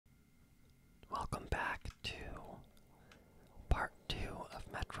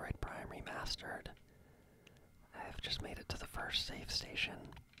Remastered. I've just made it to the first save station.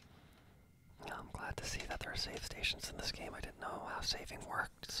 I'm glad to see that there are save stations in this game. I didn't know how saving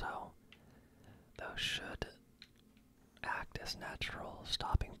worked, so those should act as natural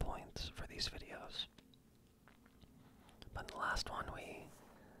stopping points for these videos. But in the last one, we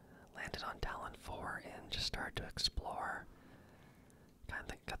landed on Talon 4 and just started to explore. Kind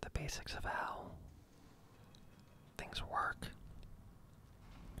of got the basics of how things work.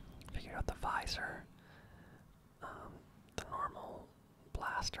 Figured out the visor, the normal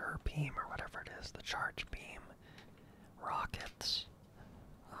blaster or beam or whatever it is, the charge beam, rockets,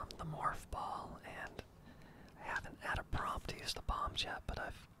 the morph ball, and I haven't had a prompt to use the bombs yet, but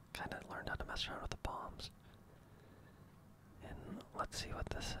I've kind of learned how to mess around with the bombs. And let's see what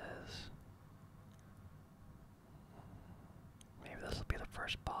this is. Maybe this will be the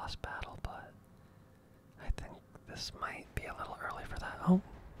first boss battle, but I think this might be a little early for that. Oh,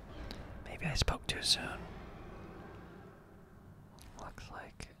 maybe I spoke too soon. Looks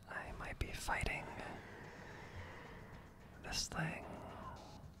like I might be fighting this thing.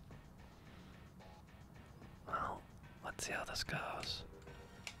 Well, let's see how this goes.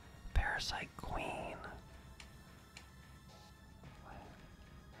 Parasite Queen.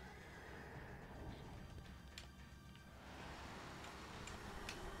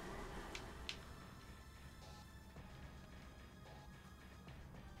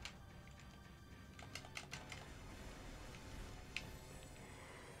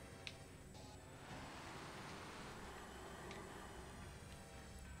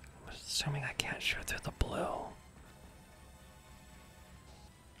 Assuming I can't shoot through the blue.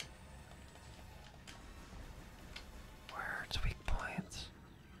 Where are its weak points?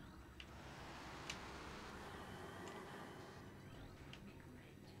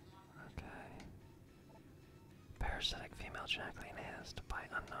 Okay. Parasitic female genetically enhanced by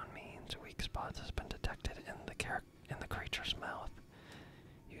unknown means. Weak spots has been detected in the creature's mouth.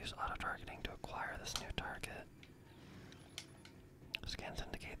 Use auto-targeting to acquire this new target. Scans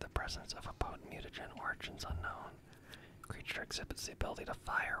indicate the presence of a potent mutagen, origins unknown. Creature exhibits the ability to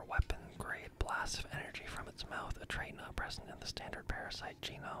fire weapon-grade blasts of energy from its mouth, a trait not present in the standard parasite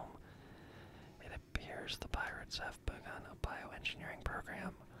genome. It appears the pirates have begun a bioengineering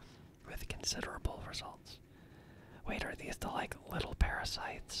program with considerable results. Wait, are these the, like, little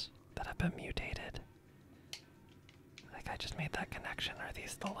parasites that have been mutated? Like, I just made that connection. Are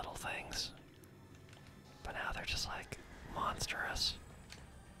these the little things? But now they're just, like, monstrous.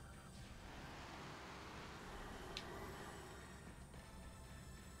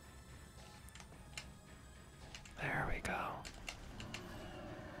 There we go.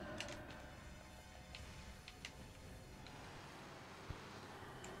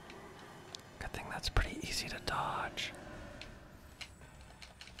 Good thing that's pretty easy to dodge.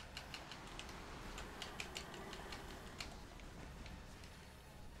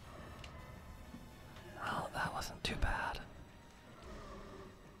 Well, that wasn't too bad.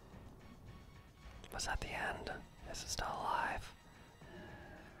 Was that the end? Is it still alive?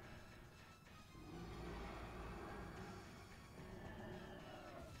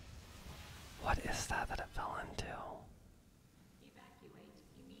 What is that it fell into? Evacuate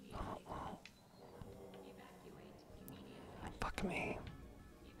immediately. Oh. Evacuate immediately. Fuck me.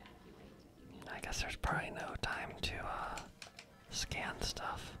 Evacuate immediately. I guess there's probably no time to scan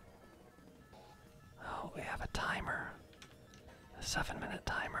stuff. Oh, we have a timer. A 7-minute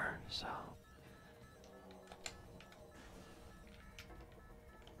timer, so.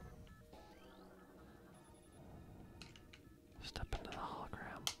 Step into the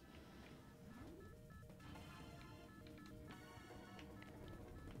hologram.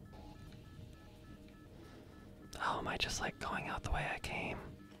 Oh, am I just like going out the way I came?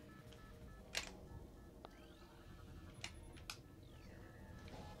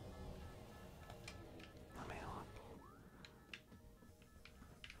 Let me look.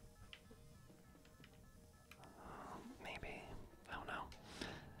 Maybe. I don't know.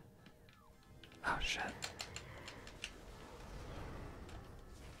 Oh shit.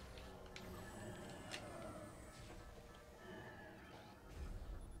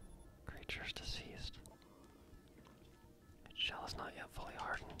 Creature's deceased. Its shell is not yet fully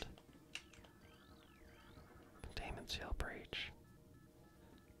hardened. Containment seal breach.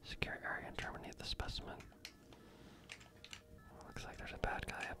 Secure area and terminate the specimen. Looks like there's a bad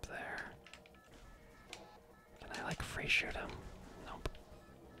guy up there. Can I like free shoot him? Nope.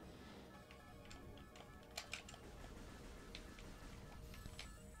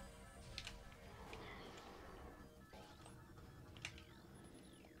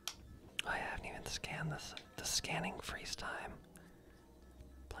 I haven't even scanned this. The scanning freeze time.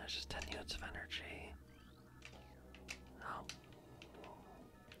 There's just 10 units of energy. Oh.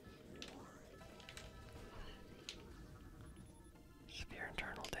 Severe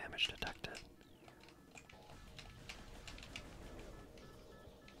internal damage detected.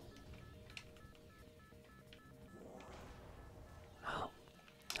 Oh,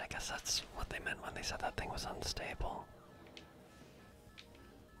 I guess that's what they meant when they said that thing was unstable.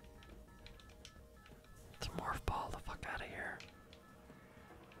 Let's morph ball the fuck out of here.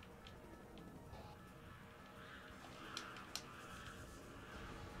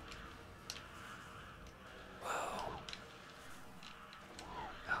 Whoa.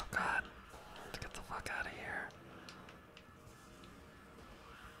 Oh god. Let's get the fuck out of here.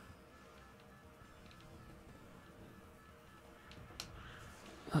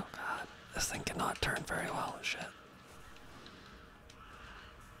 Oh god. This thing cannot turn very well. Shit.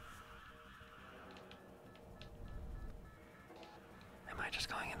 Am I just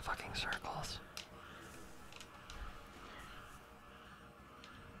going in fucking circles?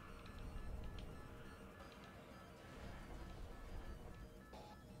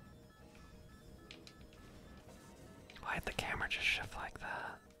 Why'd the camera just shift like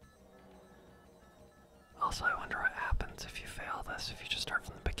that? Also, I wonder what happens if you fail this, if you just start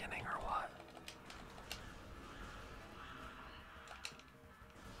from the beginning or what.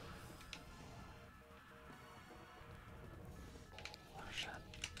 Oh shit.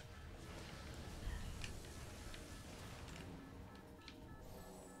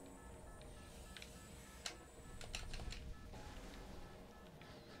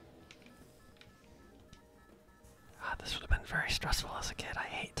 God, this would have been very stressful as a kid. I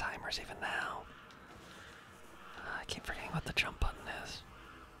hate timers even now. I keep forgetting what the jump button is.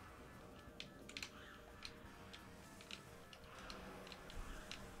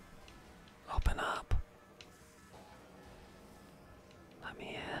 Open up. Let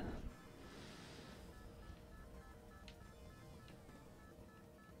me in.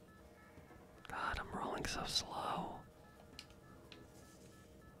 God, I'm rolling so slow.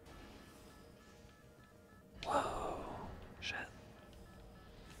 Whoa. Shit.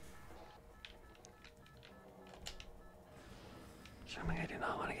 Assuming I do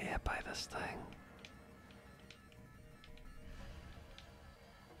not want to get hit by this thing.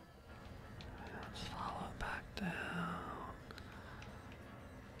 Let's follow it back down.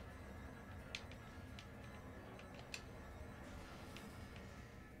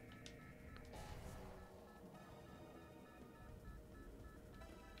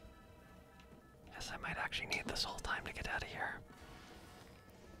 Guess I might actually need this whole time to get out of here.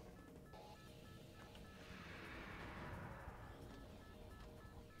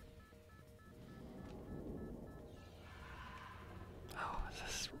 Oh,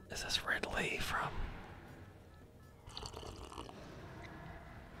 is this Ridley from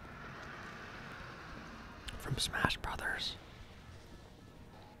Smash Brothers?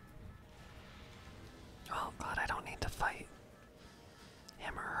 Oh god, I don't need to fight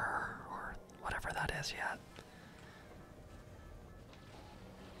him or her or whatever that is yet.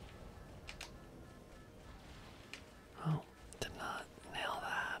 Oh, did not nail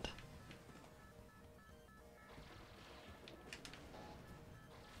that.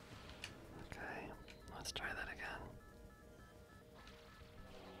 Okay, let's try that again.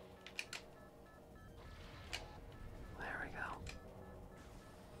 There we go.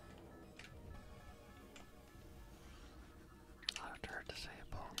 Auto turret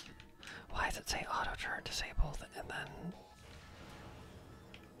disabled. Why does it say auto turret disabled and then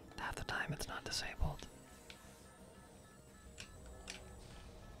half the time it's not disabled?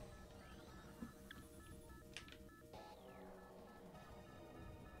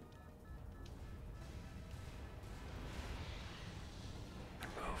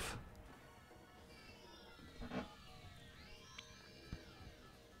 Move.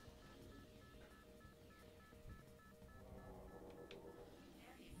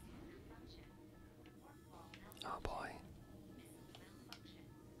 Oh boy.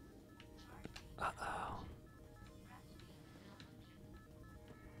 Uh-oh.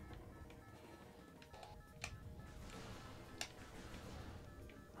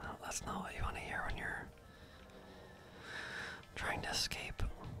 Well, that's not what you want to hear when you're trying to escape.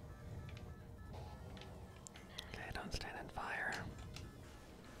 Okay, don't stand in fire.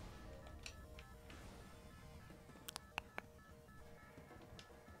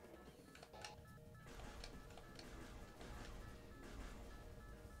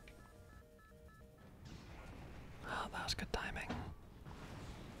 Oh, that was good timing.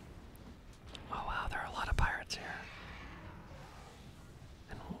 Oh wow, there are a lot of pirates here.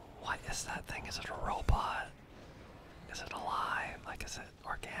 And what is that thing? Is it a robot? Is it alive? Like, is it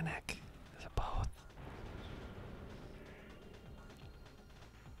organic? Is it both?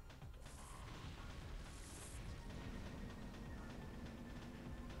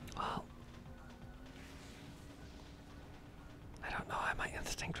 Well, I don't know. My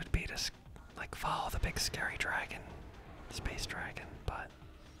instinct would be to like follow the big scary dragon, space dragon, but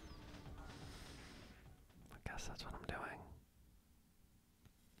I guess that's what I'm doing.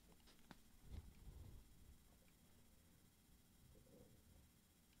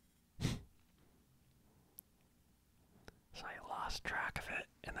 So I lost track of it,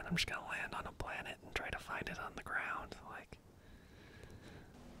 and then I'm just gonna land on a planet and try to find it on the ground. Like,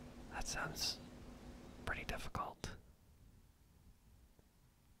 that sounds pretty difficult.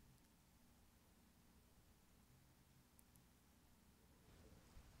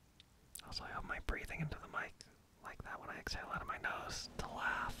 Also, I hope my breathing into the mic like that when I exhale out of my nose to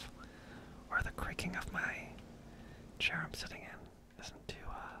laugh, or the creaking of my chair I'm sitting in isn't too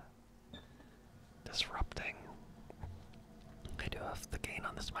disrupting. I do have the gain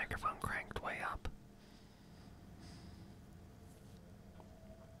on this microphone cranked way up.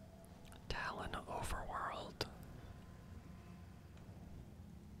 Talon Overworld.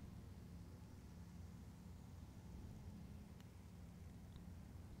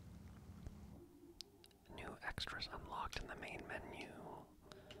 New extras unlocked in the main menu.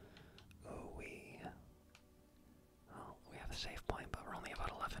 Ooh wee. Well, we have a save point, but we're only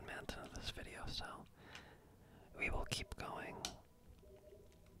about 11 minutes into this video, so we will keep going.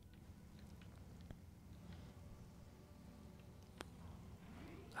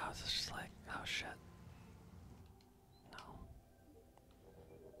 Oh, is this just like, oh shit. No.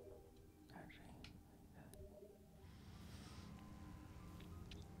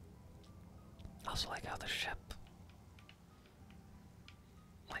 Also like how the ship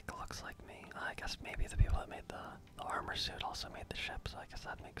like looks like me. I guess maybe the people that made the armor suit also made the ship, so I guess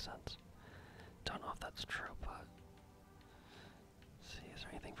that makes sense. Don't know if that's true, but let's see, is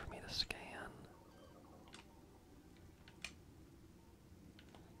there anything for me to scan?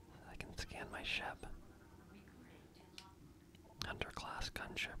 I can scan my ship. Underclass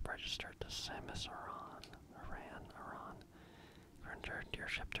gunship registered to Samus Aran. Return to your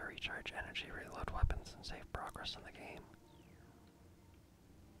ship to recharge energy, reload weapons, and save progress in the game.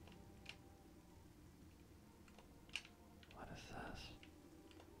 What is this?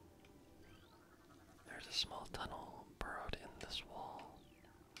 There's a small tunnel burrowed in this wall.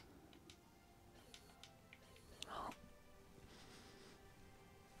 Well,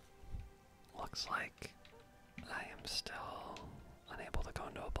 looks like I am still unable to go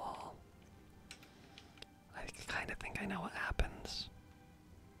into a ball. I kind of think I know what happens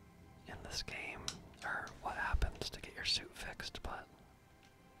in this game, or what happens to get your suit fixed, but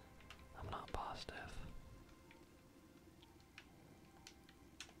I'm not positive.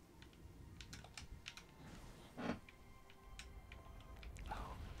 Oh.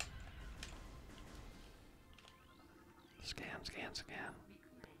 Scan.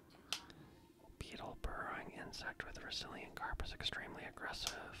 Beetle burrowing insect with resilient carp is extremely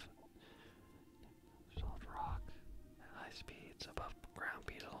aggressive. Solid rock at high speeds. Above ground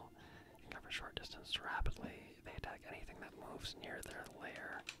beetle can cover short distance rapidly. They attack anything that moves near their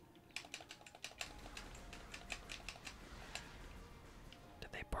lair. Did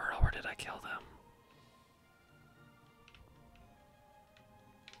they burrow or did I kill them?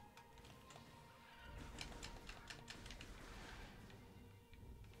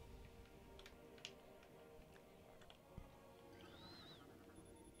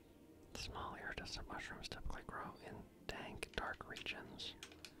 Small iridescent mushrooms typically grow in dank, dark regions.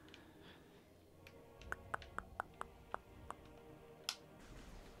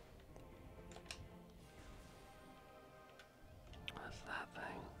 What's that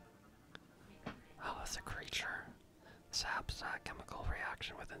thing? Oh, it's a creature. Sap sac chemical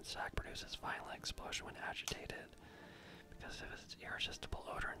reaction within sac produces violent explosion when agitated. Because of its irresistible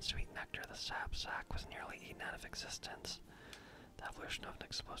odor and sweet nectar, the sap sac was nearly eaten out of existence. The evolution of an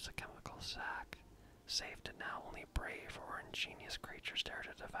explosive chemical sac saved it. Now only brave or ingenious creatures dare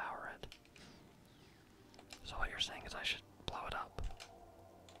to devour it. So what you're saying is I should blow it up.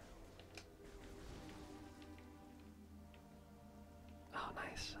 Oh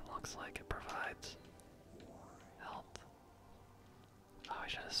nice, it looks like it provides health. Oh, I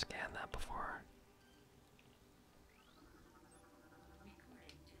should have scanned that before.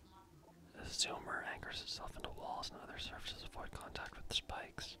 The zoomer anchors itself into walls and other surfaces, avoid contact with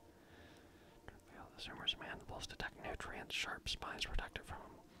spikes. The zoomer's mandibles detect nutrients, sharp spines protect it from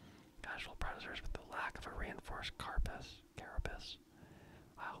casual predators with the lack of a reinforced carapace.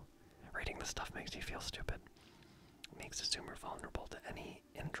 Wow. Reading this stuff makes me feel stupid. makes the zoomer vulnerable to any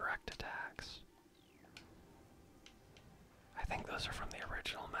indirect attacks. I think those are from the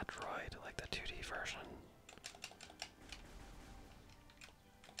original Metroid, like the 2D version.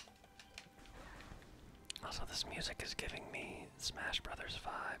 Also, this music is giving me Smash Brothers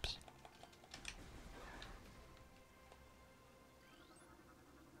vibes.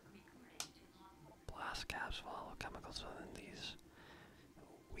 Blast caps follow chemicals within these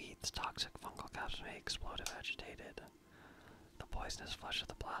weeds. Toxic fungal caps may explode if agitated. The poisonous flesh of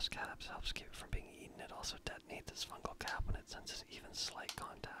the blast caps helps keep it from being eaten. It also detonates its fungal cap when it senses even slight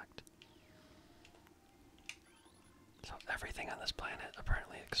contact. So everything on this planet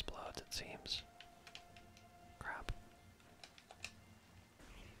apparently explodes, it seems. Crap.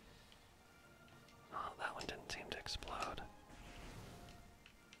 Oh, that one didn't seem to explode.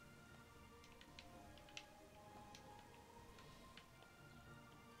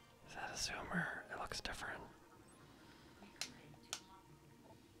 Is that a zoomer? It looks different.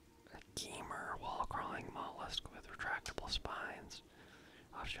 A Gemer, wall-crawling mollusk with retractable spines.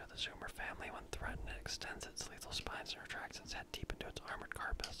 Offshoot of the zoomer family, when threatened, it extends its lethal spines and retracts its head deep into its armored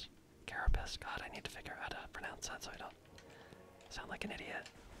carapace. Carapace? God, I need to figure out how to pronounce that so I don't sound like an idiot.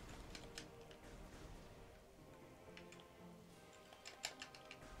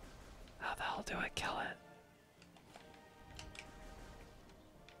 How the hell do I kill it?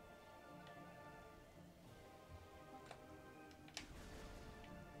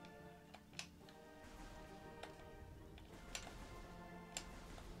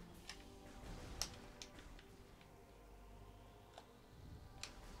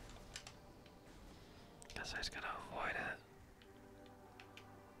 Guess I just gotta avoid it.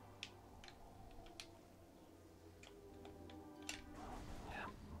 Yeah.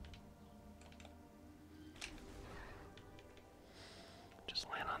 Just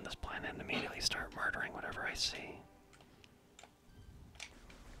land on this planet and immediately start murdering whatever I see.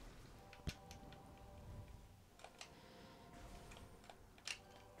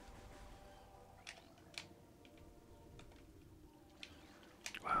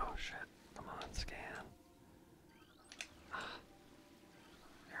 Whoa, shit. Come on, scan.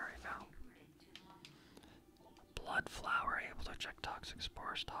 There we go. Blood flower, able to eject toxic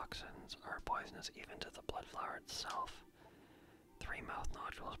spores. Toxins are poisonous even to the blood flower itself. 3 mouth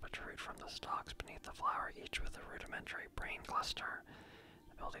nodules protrude from the stalks beneath the flower, each with a rudimentary brain cluster.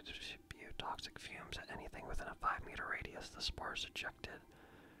 The ability to spew toxic fumes at anything within a 5-meter radius. The spores ejected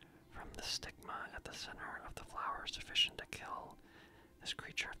from the stigma at the center of the flower is sufficient to kill this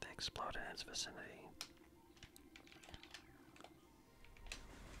creature if they explode in its vicinity.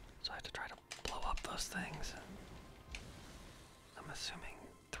 So I have to try to blow up those things, and I'm assuming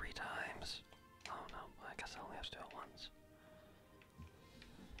 3 times. Oh no, I guess I only have to do it once.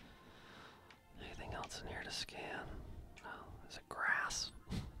 Anything else in here to scan? No. Is it grass?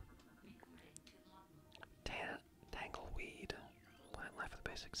 Tangleweed. Plant life with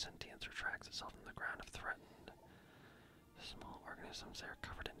basic sentience retracts itself from the ground if threatened. Small organisms, they are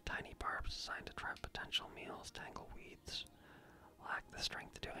covered in tiny barbs designed to trap potential meals. Tangleweeds lack the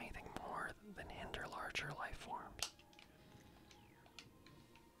strength to do anything more than hinder larger life forms.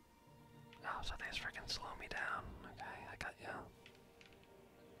 Oh, so they just freaking slow me down. Okay, I got you.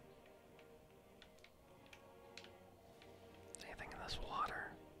 Anything in this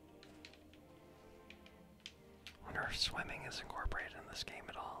water? Wonder if swimming is incorporated in this game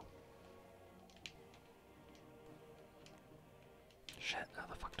at all. Shit, how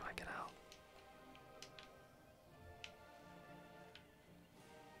the fuck do I get out?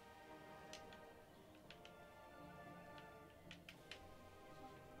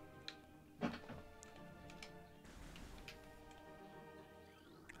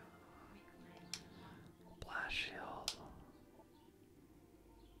 Blast shield.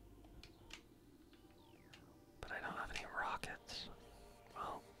 But I don't have any rockets.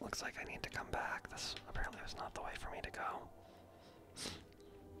 Well, looks like I need to come back. This apparently was not the way for me to go.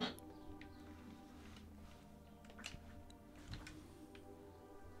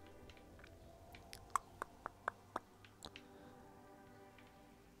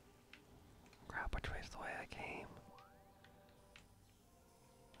 Crap, which way's the way I came?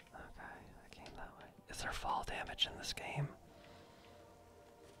 Okay, I came that way. Is there fall damage in this game?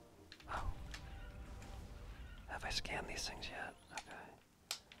 Oh. Have I scanned these things yet? Okay.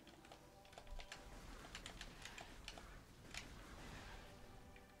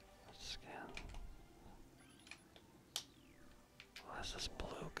 Let's scan. What is this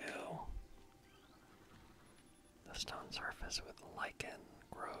blue goo? The stone surface with lichen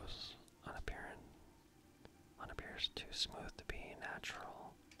grows appears too smooth to be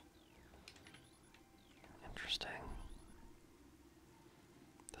natural. Interesting.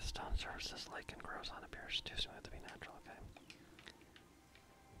 Surfaces lichen grows on appears too smooth to be natural, okay.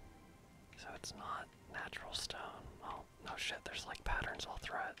 So it's not natural stone. Oh, no shit, there's like patterns all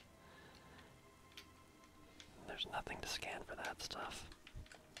through it. There's nothing to scan for that stuff.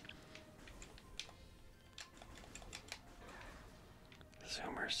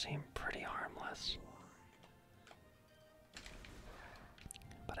 Zoomers seem pretty harmless.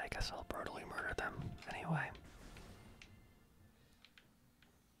 But I guess I'll brutally murder them anyway.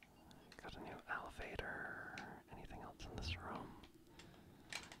 Got a new elevator. Anything else in this room?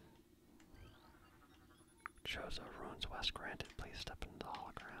 Chozo ruins west granted. Please step into the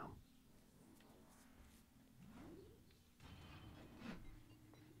hologram.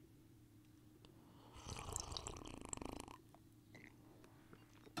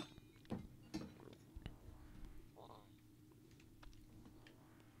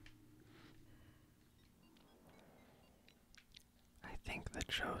 I think the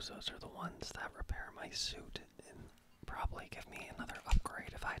Chozos are the ones that repair my suit and probably give me another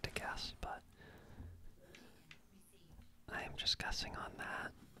upgrade if I had to guess, but I am just guessing on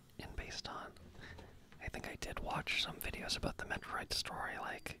that, and based on, I think I did watch some videos about the Metroid story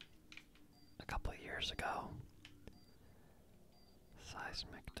like a couple of years ago.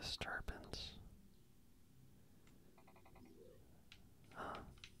 Seismic disturbance.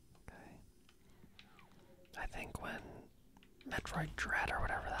 Okay. I think when Metroid Dread or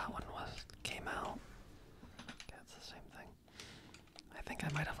whatever that one was came out, yeah, it's the same thing. I think I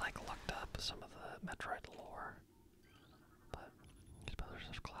might have like looked up some of the Metroid lore, but these pillars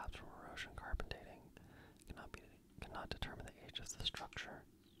have collapsed from erosion, carbon dating. Cannot determine the age of the structure.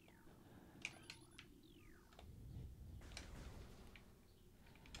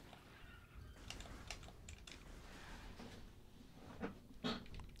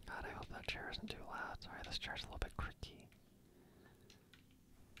 God, I hope that chair isn't too loud. Sorry, this chair's a little bit creaky.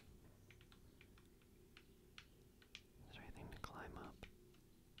 Is there anything to climb up?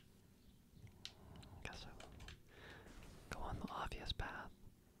 Guess I will go on the obvious path.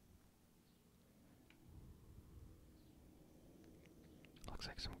 Looks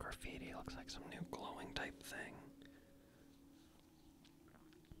like some graffiti, looks like some new glowing type thing.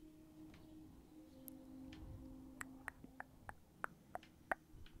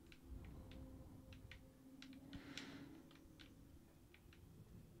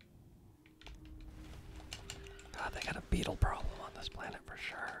 God, they got a beetle problem on this planet for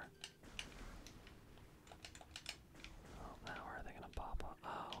sure. Oh, now where are they gonna pop up?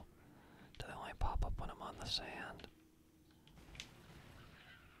 Oh, do they only pop up when I'm on the sand?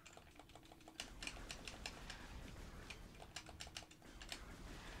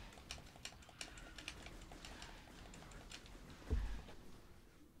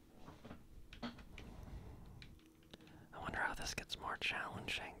 I wonder how this gets more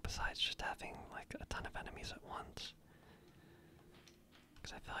challenging besides just having like a ton of enemies at once.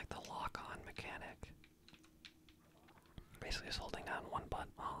 Because I feel like the lock-on mechanic basically is holding down one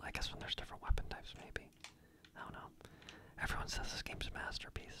button. Well, I guess when there's different weapon types, maybe. I don't know. Everyone says this game's a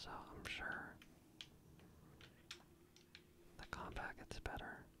masterpiece, so I'm sure the combat gets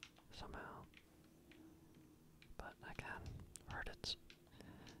better somehow. But again, heard it's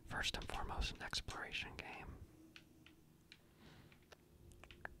first and foremost an exploration game.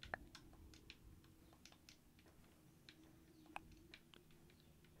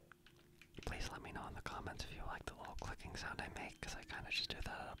 Please let me know in the comments if you like the little clicking sound I make, because I kind of just do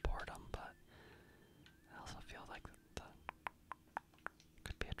that out of boredom, but I also feel like that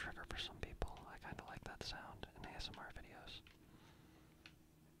could be a trigger for some people. I kind of like that sound in ASMR videos.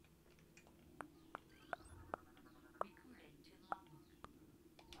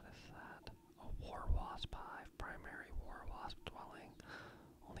 What is that? A war wasp hive, primary war wasp dwelling,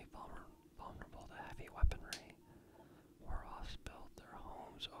 only vulnerable to heavy weaponry. War wasps build their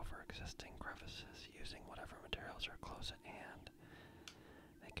homes over existing crevices using whatever materials are close at hand.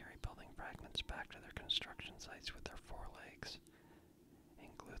 They carry building fragments back to their construction sites with their forelegs and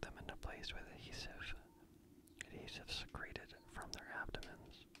glue them into place with adhesive secreted from their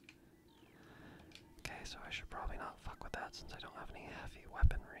abdomens. Okay, so I should probably not fuck with that since I don't have any heavy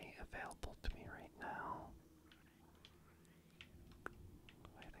weaponry available to me right now.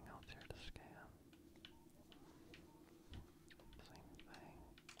 Anything else here to scan? Same thing.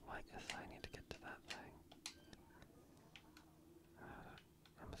 Well, I guess I need to get to that thing.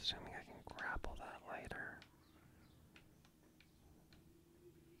 I'm assuming I can grapple that later.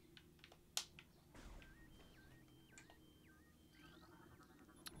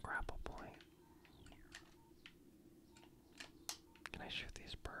 Grapple point. Can I shoot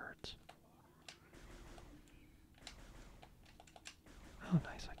these birds? Oh,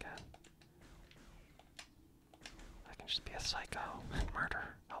 nice, I can. just be a psycho and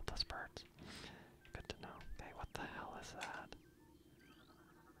murder helpless birds. Good to know. Okay, what the hell is that?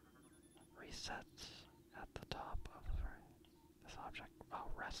 Resets at the top of this object. Oh,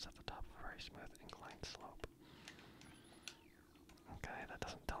 rests at the top of a very smooth inclined slope. Okay, that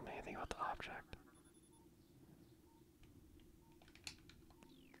doesn't tell me anything about the object.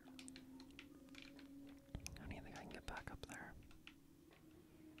 I don't even think I can get back up there.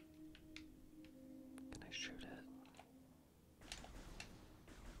 Can I shoot it?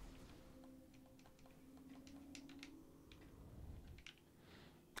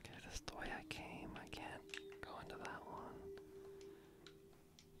 Okay, this is the way I came. I can't go into that one.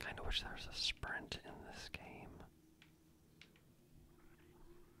 Kinda wish there was a sprint in this game.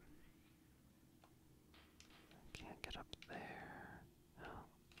 Can't get up there. No.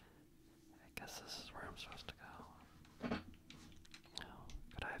 I guess this is where I'm supposed to go. No.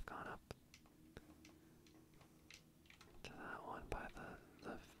 Could I have gone up to that one by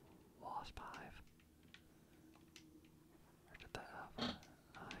the wasp hive? Or did that have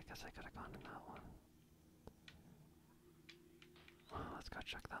I guess I could have gone in that one. Well, let's go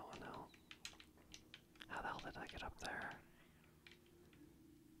check that one out. How the hell did I get up there?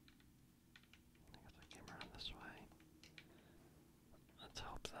 I guess I came around this way. Let's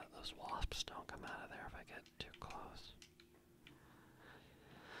hope that those wasps don't come out of there if I get too close.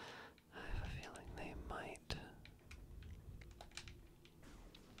 I have a feeling they might.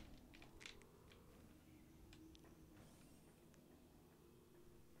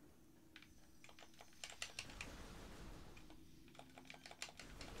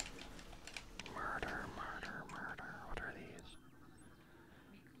 Murder, murder, murder. What are these?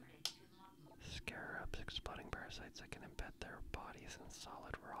 Scarabs, exploding parasites that can embed their bodies in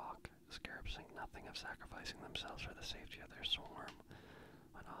solid rock. Scarabs think nothing of sacrificing themselves for the safety of their swarm.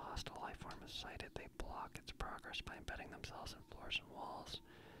 When a hostile life form is sighted, they block its progress by embedding themselves in floors and walls.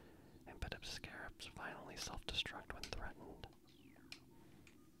 Embedded scarabs violently self-destruct when threatened.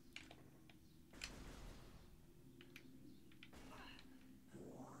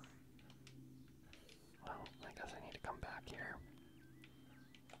 Well, I guess I need to come back here.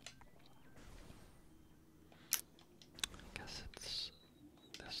 I guess it's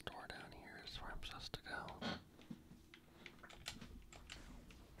this door down here is where I'm supposed to go.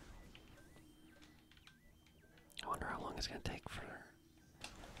 I wonder how long it's going to take for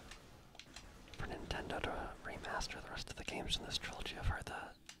Nintendo to remaster the rest of the games in this trilogy. I've heard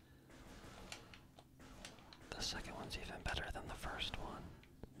that the second one's even better than the first one.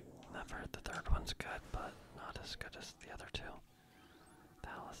 And I've heard the third one's good, but not as good as the other two. The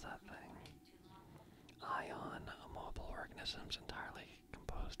hell is that thing? Ion, a mobile organisms entirely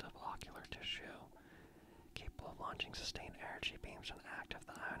composed of ocular tissue, capable of launching sustained energy beams when active.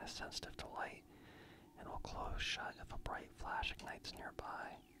 The ion is sensitive to light and will close shut if a bright flash ignites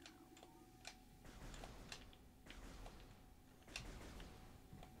nearby.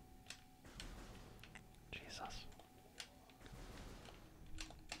 Jesus.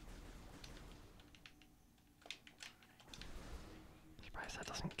 Surprised that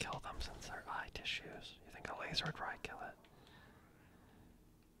doesn't kill them since they're eye tissues. You think a laser would probably kill it.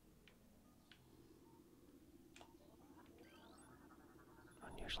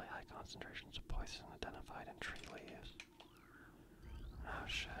 Unusually high concentrations of poison identified in tree leaves. Oh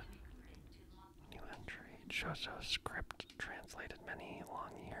shit. New entry. Chozo script translated. Many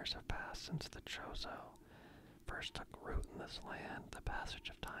long years have passed since the Chozo first took root in this land. The passage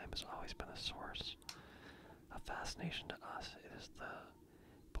of time has always been a source of fascination to us. It is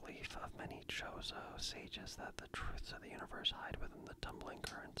the belief of many Chozo sages that the truths of the universe hide within the tumbling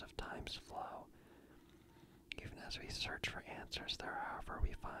currents of time's flow. Even as we search for answers there, however,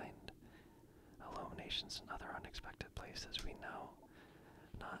 we find illuminations in other unexpected places. We know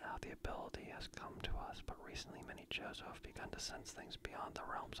not how the ability has come to us, but recently many Chozo have begun to sense things beyond the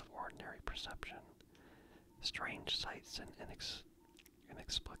realms of ordinary perception. Strange sights and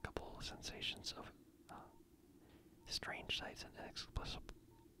inexplicable sensations of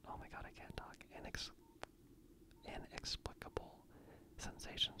oh my god, I can't talk. Inexplicable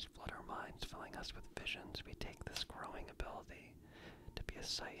sensations flood our minds, filling us with visions. We take this growing ability to be a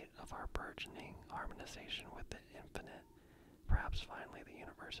sight of our burgeoning harmonization with the infinite. Perhaps finally the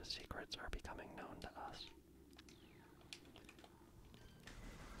universe's secrets are becoming known to us.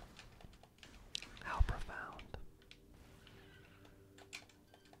 How profound.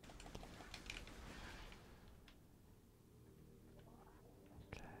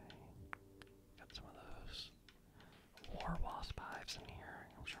 Okay. Got some of those war wasp hives in here.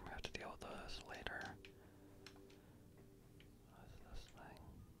 I'm sure I'm going to have to deal with those later. What is this thing?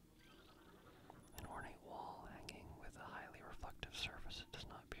 An ornate wall hanging with a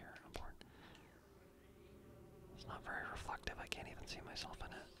not very reflective. I can't even see myself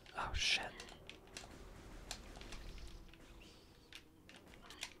in it. Oh shit.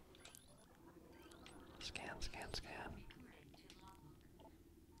 Scan, scan, scan.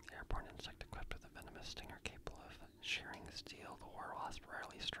 Airborne insect equipped with a venomous stinger capable of shearing steel, the war wasp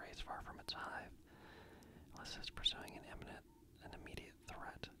rarely strays far from its hive. Unless it's pursuing an immediate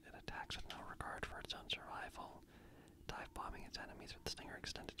threat, it attacks with no regard for its own survival, dive bombing its enemies with stinger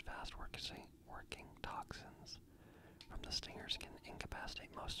extended fast working toxins from the stingers can incapacitate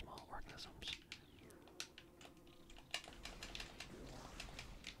most small organisms.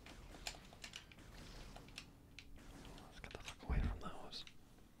 Let's get the fuck away from those.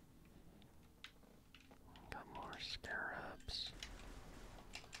 Got more scarabs.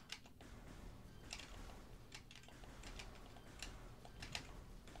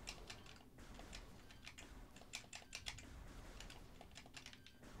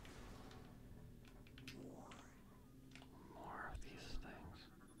 More of these things.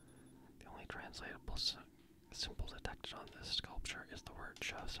 The only translatable symbol detected on this sculpture is the word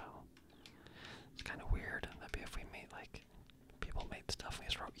choso. It's kind of weird. Maybe if we made, like, people made stuff and we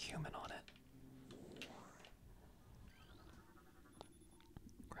just wrote human on it.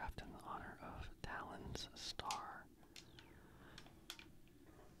 Crafted in honor of Talon's star.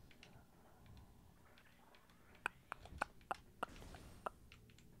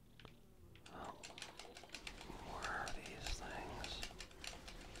 Oh, more of these things.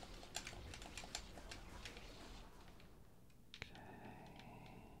 Okay.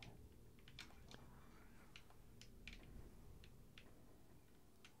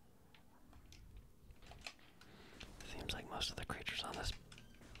 Seems like most of the creatures on this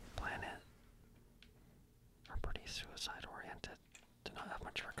planet are pretty suicide-oriented. Do not have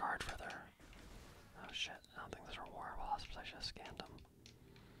much regard for their... Oh shit, I don't think those are war wasps, I just scanned them.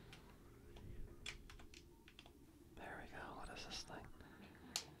 There we go, what is this thing?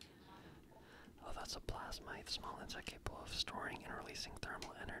 Oh, that's a plasmite, small insect capable of storing and releasing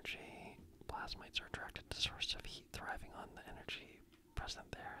thermal energy. Plasmites are attracted to sources of heat, thriving on the energy present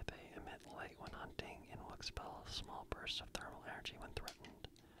there. They emit light when hunting and will expel small bursts of thermal energy when threatened.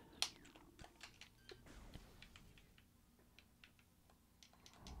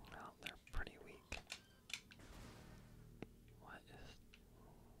 Well, they're pretty weak. What is...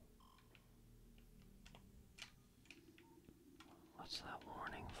 What's that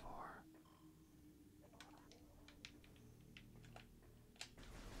warning for?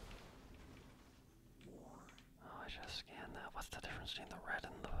 Oh, I just scanned that. What's the difference between the red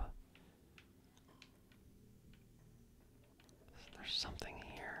and the... There's something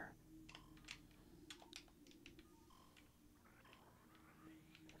here.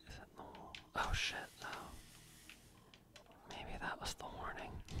 Is it the... Oh shit, no. Maybe that was the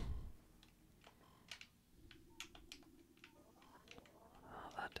warning. Oh,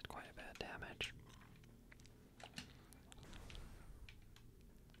 that did quite a bit of damage.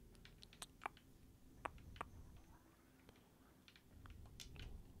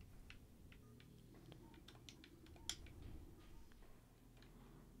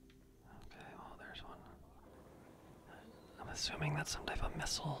 Okay, well, there's one. I'm assuming that's some type of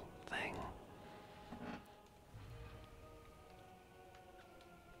missile thing.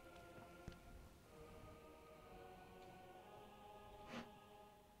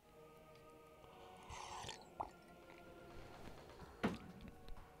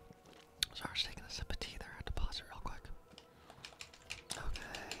 Sorry, I was taking a sip of tea there. I had to pause it real quick.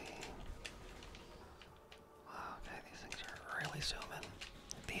 Okay. Wow, okay, these things are really zooming.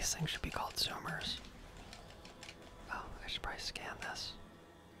 These things should be called zoomers. Oh, I should probably scan this.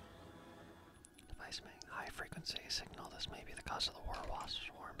 Device making high frequency signal. This may be the cause of the war wasp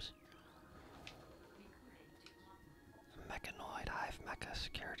swarms. Mechanoid Hive Mecha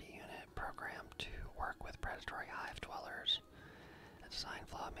Security Unit programmed to work with predatory hive dwellers. A design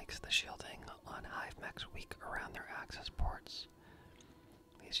flaw makes the shielding on hive mechs weak around their access ports.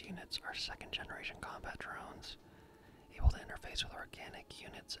 These units are second-generation combat drones, able to interface with organic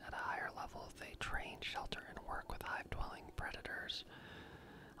units at a higher level. They train, shelter, and work with hive-dwelling predators.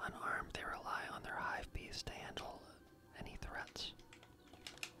 Unarmed, they rely on their hive bees to handle any threats.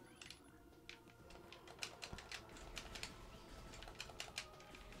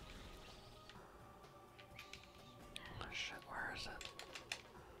 Oh shit, where is it?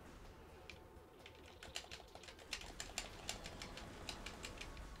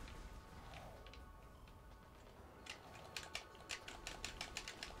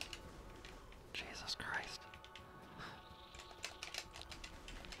 Jesus Christ.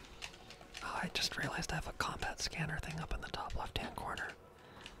 Oh, I just realized I have a combat scanner thing up in the top left-hand corner.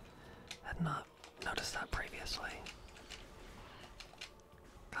 Had not noticed that previously.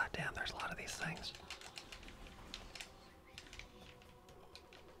 God damn, there's a lot of these things.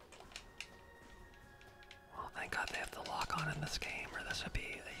 Well, thank God they have the lock on in this game, or this would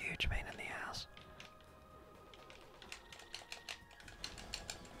be a huge pain in the ass.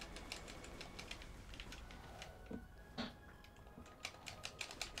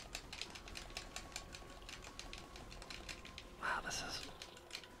 Wow, this is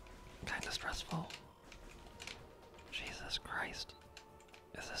kind of stressful. Jesus Christ.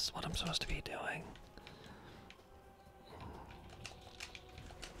 Is this what I'm supposed to be doing?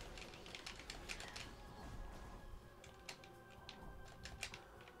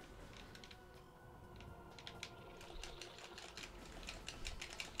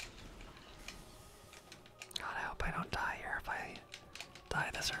 God, I hope I don't die here. If I die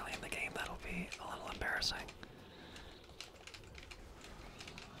this early in the game, that'll be a little embarrassing.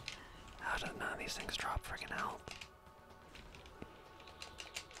 How did none of these things drop freaking health?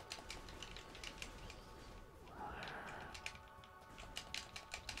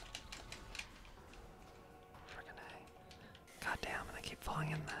 Freaking A. God damn, and I keep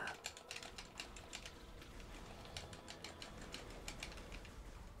falling in that.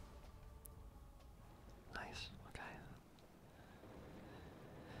 Nice, okay.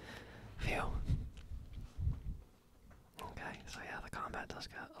 Phew. Okay, so yeah, the combat does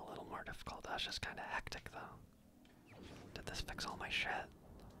get a little more difficult. That's just kind of hectic, though. Did this fix all my shit?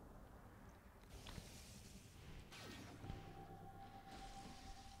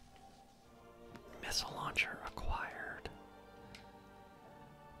 Missile launcher acquired.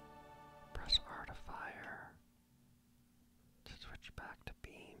 Press R to fire. To switch back to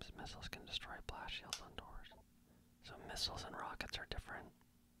beams, missiles can destroy blast shields on doors. So missiles and rockets are different.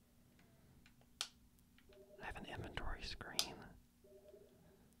 I have an inventory screen.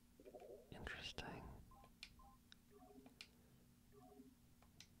 Interesting.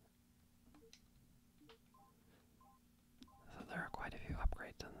 So there are quite a few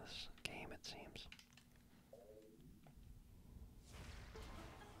upgrades in this game, it seems.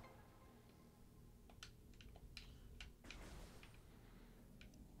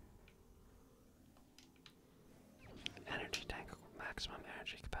 Energy tank maximum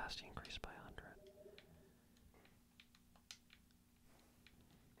energy capacity increased by 100.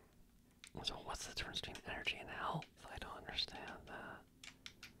 So what's the difference between energy and health? I don't understand that.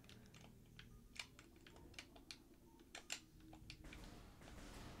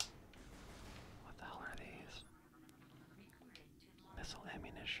 What the hell are these? Missile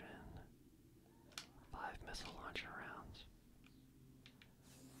ammunition. 5 missile launcher rounds.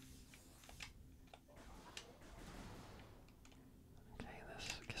 Okay, this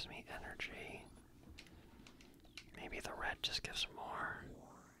gives me energy. Maybe the red just gives more.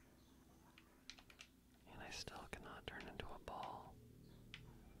 And I still cannot turn into a ball.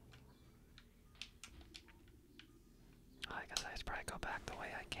 I guess I should probably go back the way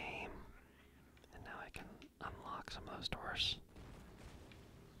I came. And now I can unlock some of those doors.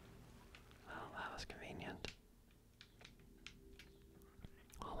 Well, that was convenient.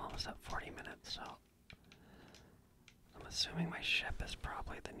 Well, I'm almost at 40 minutes, so I'm assuming my ship is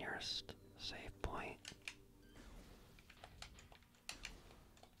probably the nearest save point.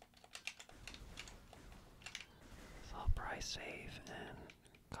 So I'll probably save and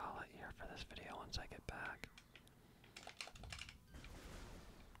call it here for this video once I get back.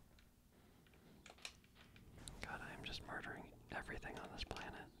 God, I am just murdering everything on this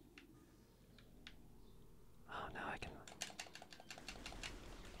planet. Oh, now I can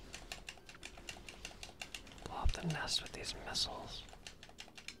blow up the nest with these missiles.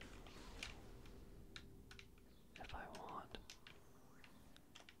 If I want.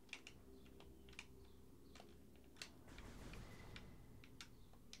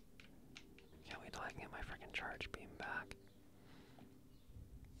 Can't wait till I can get my freaking charge beam back.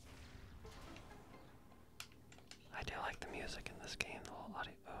 I do like the music in this game, the whole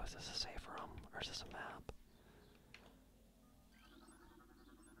audio. Oh, is this a safe room? Or is this a map?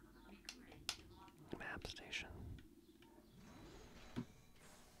 Map station.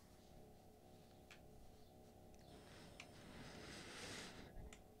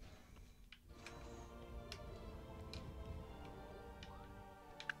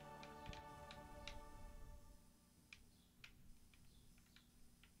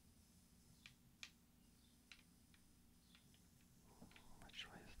 Which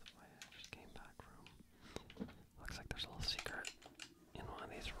way is the way I just came back from?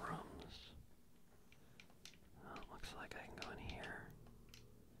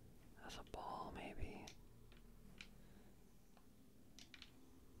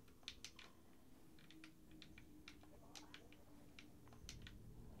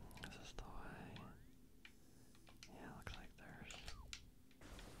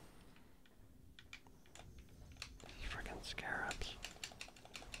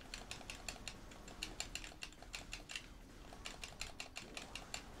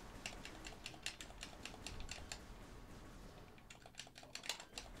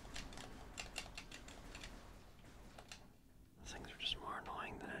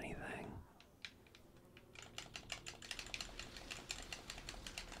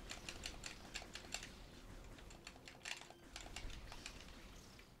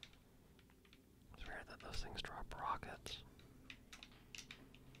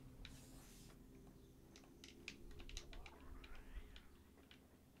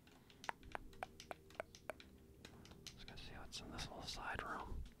 side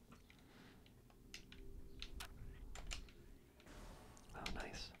room. Oh,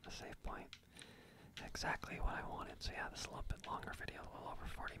 nice. A save point. Exactly what I wanted. So yeah, this is a little bit longer video, a little over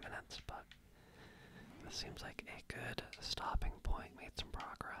 40 minutes, but this seems like a good stopping point. Made some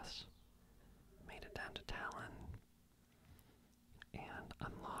progress. Made it down to Talon. And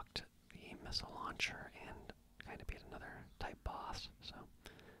unlocked the missile launcher and kind of beat another type boss, so.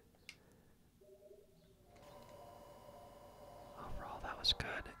 Overall, that was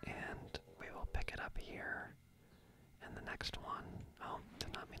good, and we will pick it up here in the next one. Oh,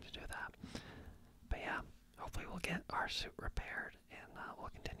 did not mean to do that. But yeah, hopefully we'll get our suit repaired, and we'll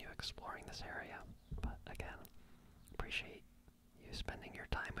continue exploring this area. But again, appreciate you spending your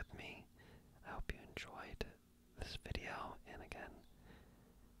time with me. I hope you enjoyed this video, and again,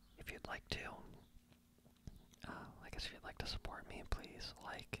 if you'd like to, I guess if you'd like to support me, please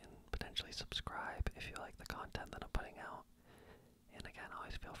like and potentially subscribe if you like the content that I'm putting out. And again,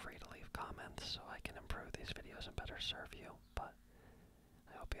 always feel free to leave comments so I can improve these videos and better serve you. But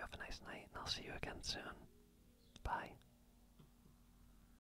I hope you have a nice night, and I'll see you again soon. Bye.